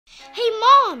Hey,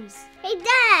 moms! Hey,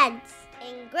 dads!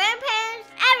 And grandparents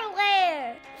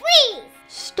everywhere! Please!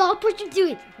 Stop what you're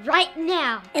doing right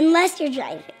now. Unless you're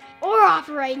driving. Or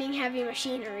operating heavy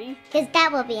machinery. Because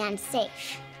that will be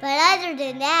unsafe. But other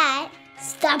than that,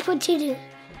 stop what you do.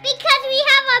 Because we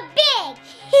have a big,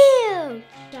 huge,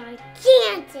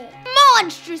 gigantic,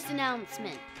 monstrous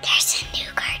announcement. There's a new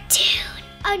cartoon.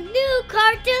 A new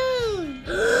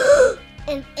cartoon!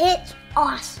 And it's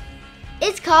awesome.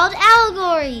 It's called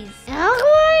Owlegories.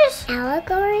 Allegories?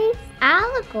 Allegories?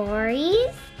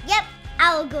 Allegories? Yep,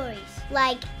 allegories.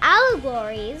 Like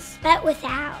allegories, but with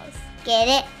owls. Get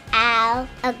it?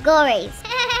 Allegories.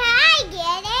 I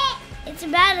get it. It's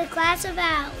about a class of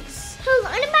owls who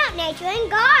learn about nature and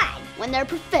God. When their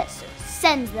professor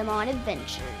sends them on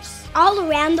adventures. All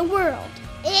around the world.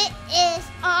 It is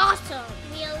awesome.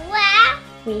 We laugh.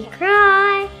 We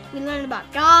cry. We learn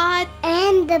about God.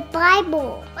 And the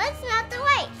Bible. Let's not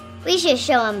wait. We should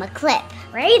show them a clip.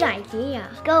 Great idea.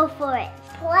 Go for it.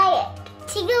 Play it.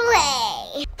 Take it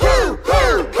away. Hoo,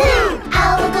 hoo, hoo!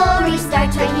 Allegory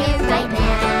starts right here, right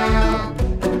now.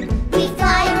 We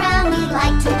fly around, we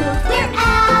like to move. We're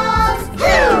owls.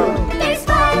 Hoo! There's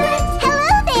Violet.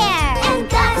 Hello there. And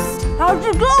Gust. How's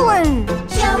it going?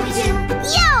 Joey too.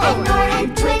 Yo! And Nora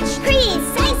and Twitch.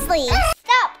 Precisely.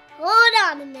 Stop. Hold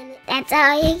on a minute. That's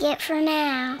all you get for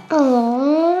now.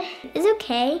 Oh, it's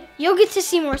okay. You'll get to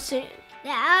see more soon. The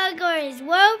Allegories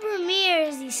world premiere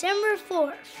is December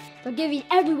 4th. We're giving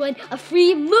everyone a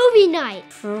free movie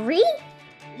night. Free?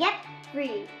 Yep,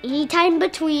 free. Anytime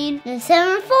between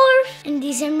December 4th and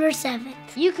December 7th.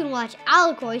 you can watch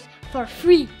Allegories for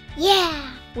free.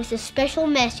 Yeah. With a special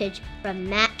message from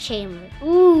Matt Chandler.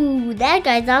 Ooh, that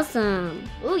guy's awesome.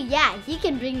 Oh yeah, he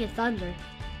can bring the thunder.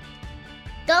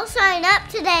 Go sign up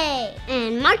today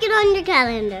And mark it on your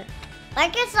calendar.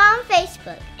 like us on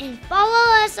Facebook and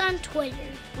follow us on Twitter.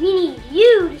 We need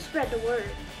you to spread the word.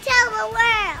 Tell the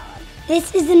world.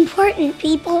 This is important,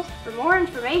 people. For more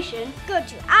information, go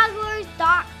to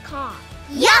owlegories.com.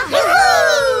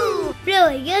 Yahoo!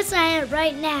 Really, go sign up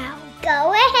right now.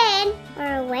 Go ahead.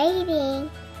 We're waiting.